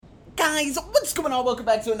guys, what's going on? Welcome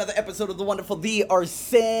back to another episode of the wonderful The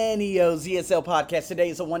Arsenio's ESL podcast. Today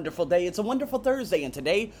is a wonderful day. It's a wonderful Thursday, and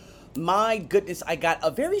today, my goodness, I got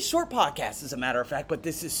a very short podcast, as a matter of fact, but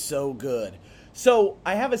this is so good. So,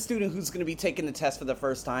 I have a student who's going to be taking the test for the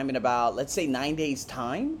first time in about, let's say, 9 days'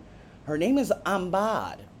 time. Her name is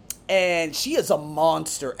Ambad, and she is a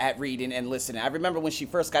monster at reading and listening. I remember when she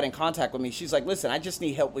first got in contact with me, she's like, listen, I just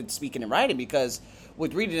need help with speaking and writing because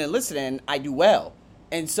with reading and listening, I do well.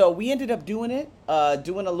 And so we ended up doing it,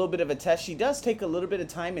 doing a little bit of a test. She does take a little bit of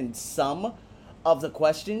time in some of the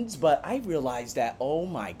questions, but I realized that, oh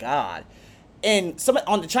my God. And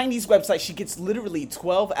on the Chinese website, she gets literally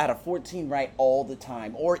 12 out of 14 right all the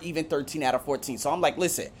time, or even 13 out of 14. So I'm like,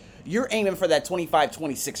 listen, you're aiming for that 25,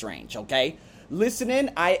 26 range, okay? Listening,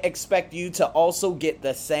 I expect you to also get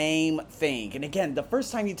the same thing. And again, the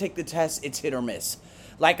first time you take the test, it's hit or miss.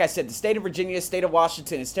 Like I said, the state of Virginia, state of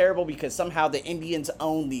Washington is terrible because somehow the Indians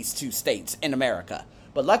own these two states in America.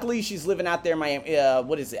 But luckily, she's living out there in Miami.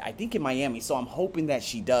 I think in Miami. So I'm hoping that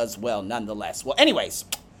she does well nonetheless. Well, anyways,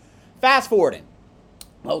 fast forwarding.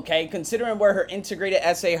 Okay, considering where her integrated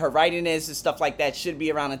essay, her writing is and stuff like that should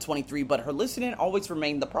be around a 23, but her listening always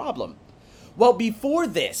remained the problem. Well, before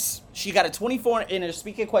this, she got a 24 in her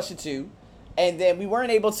speaking question 2, and then we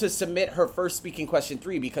weren't able to submit her first speaking question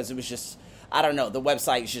 3 because it was just, I don't know, the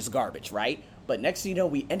website is just garbage, right? But next thing you know,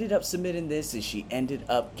 we ended up submitting this, and she ended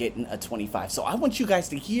up getting a 25. So I want you guys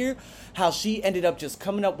to hear how she ended up just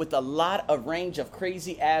coming up with a lot of range of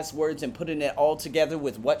crazy-ass words and putting it all together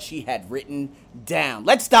with what she had written down.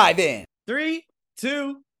 Let's dive in. 3,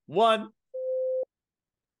 2, 1.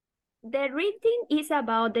 The reading is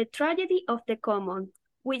about the tragedy of the common,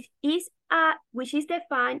 which is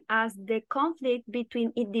defined as the conflict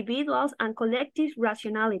between individuals and collective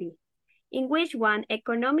rationality, in which one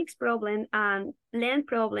economics problem and land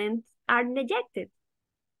problems are neglected.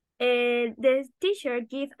 The teacher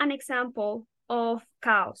gives an example of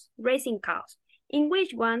cows, raising cows, in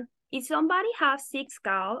which one, if somebody has 6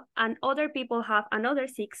 cows and other people have another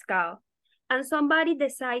 6 cows, and somebody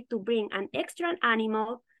decide to bring an extra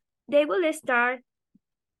animal, they will start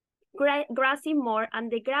grazing more, and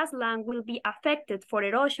the grassland will be affected for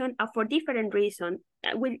erosion and for different reasons.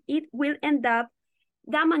 It will end up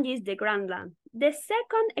damages the groundland. The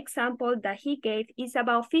second example that he gave is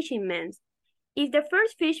about fishermen. If the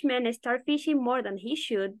first fisherman start fishing more than he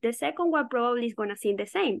should, the second one probably is going to see the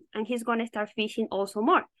same, and he's going to start fishing also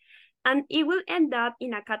more. And it will end up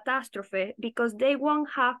in a catastrophe because they won't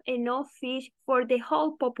have enough fish for the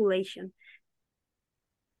whole population.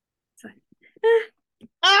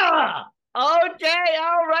 Okay,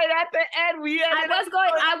 all right. At the end,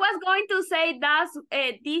 I was going to say that's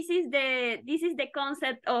this is the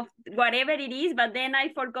concept of whatever it is, but then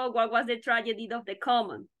I forgot what was the tragedy of the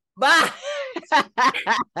common. But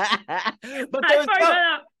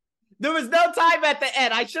there was no time at the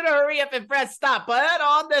end. I should have hurried up and pressed stop. But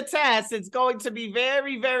on the test, it's going to be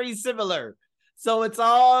very, very similar. So it's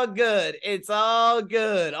all good. It's all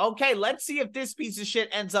good. Okay, let's see if this piece of shit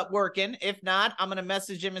ends up working. If not, I'm going to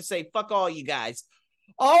message him and say, fuck all you guys.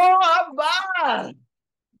 Oh, I'm bad.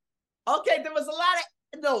 Okay, there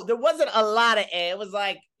wasn't a lot of air. It was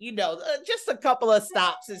like, just a couple of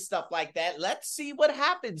stops and stuff like that. Let's see what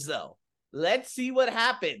happens, though. Let's see what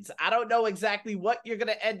happens. I don't know exactly what you're going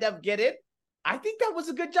to end up getting. I think that was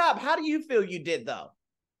a good job. How do you feel you did, though?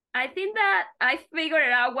 I think that I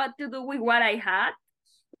figured out what to do with what I had.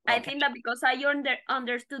 Okay. I think that because I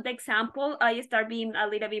understood the example, I start being a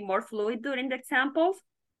little bit more fluid during the examples.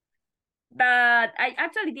 But I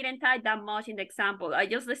actually didn't type that much in the example. I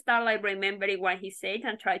just start like remembering what he said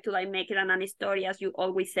and try to like make it an story as you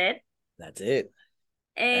always said. That's it.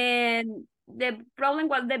 And the problem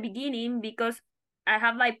was the beginning because I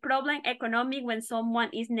have like problem economic when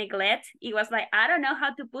someone is neglect. It was like, I don't know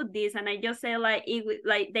how to put this. And I just say like,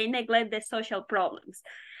 they neglect the social problems.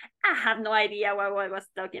 I have no idea what I was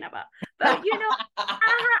talking about. But, I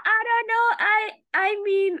don't know. I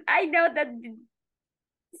mean, I know that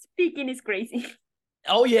speaking is crazy.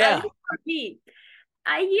 Oh, yeah. For me,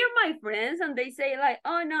 I hear my friends and they say like,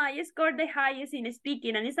 oh, no, I scored the highest in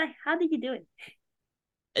speaking. And it's like, how did you do it?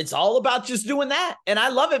 It's all about just doing that. And I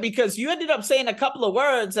love it because you ended up saying a couple of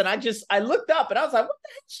words and I looked up and I was like, what the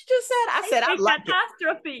heck she just said? I said, I like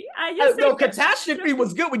catastrophe. Catastrophe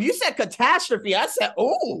was good. When you said catastrophe, I said,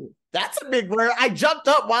 oh, that's a big word. I jumped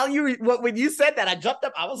up when you said that. I jumped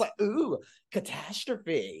up. I was like, ooh,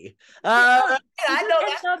 catastrophe. I know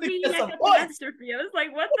that's being a catastrophe. I was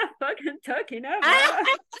like, what the fuck am I talking about?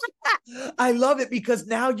 I love it because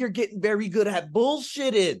now you're getting very good at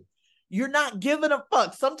bullshitting. You're not giving a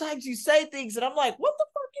fuck. Sometimes you say things and I'm like, what the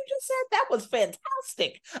fuck you just said? That was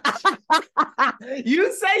fantastic.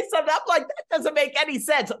 You say something, I'm like, that doesn't make any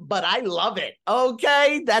sense, but I love it.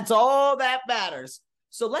 Okay, that's all that matters.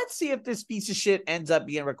 So let's see if this piece of shit ends up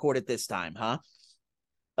being recorded this time, huh?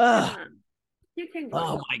 You can go.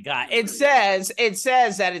 Oh my God. It says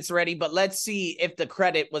that it's ready, but let's see if the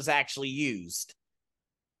credit was actually used.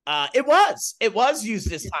 It was used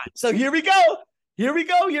this time. So here we go. Here we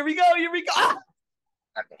go. Ah!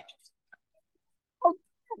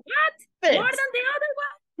 What? More than the other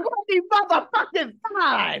one? 20 motherfucking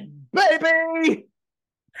time, baby.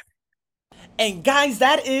 And guys,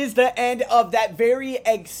 that is the end of that very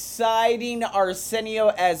exciting Arsenio,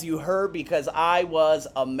 as you heard, because I was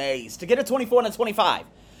amazed. To get a 24 and a 25.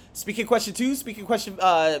 Speaking question 2, speaking question,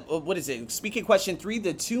 Speaking question 3,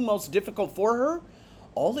 the two most difficult for her.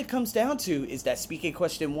 All it comes down to is that speaking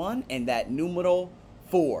question 1 and that numeral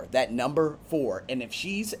 4, that number 4. And if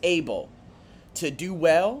she's able to do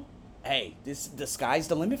well, hey, the sky's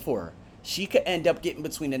the limit for her. She could end up getting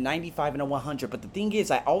between a 95 and a 100. But the thing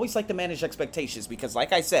is, I always like to manage expectations because,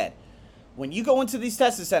 like I said, when you go into these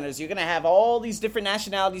testing centers, you're going to have all these different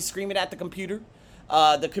nationalities screaming at the computer.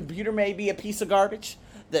 The computer may be a piece of garbage.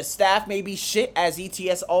 The staff may be shit, as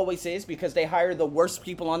ETS always is, because they hire the worst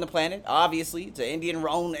people on the planet. Obviously, it's an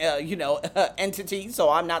Indian-owned, entity, so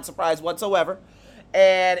I'm not surprised whatsoever.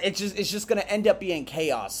 And it's just going to end up being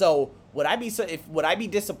chaos. So would I be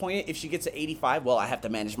disappointed if she gets an 85? Well, I have to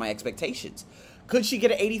manage my expectations. Could she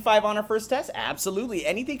get an 85 on her first test? Absolutely.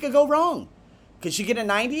 Anything could go wrong. Could she get a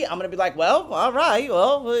 90? I'm going to be like, well, all right.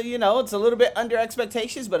 Well, it's a little bit under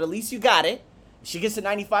expectations, but at least you got it. If she gets a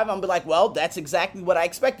 95, I'm going to be like, well, that's exactly what I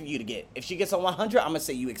expected you to get. If she gets a 100, I'm going to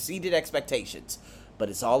say you exceeded expectations. But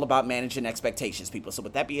it's all about managing expectations, people. So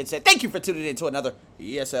with that being said, thank you for tuning in to another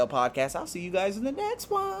ESL podcast. I'll see you guys in the next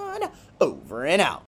one. Over and out.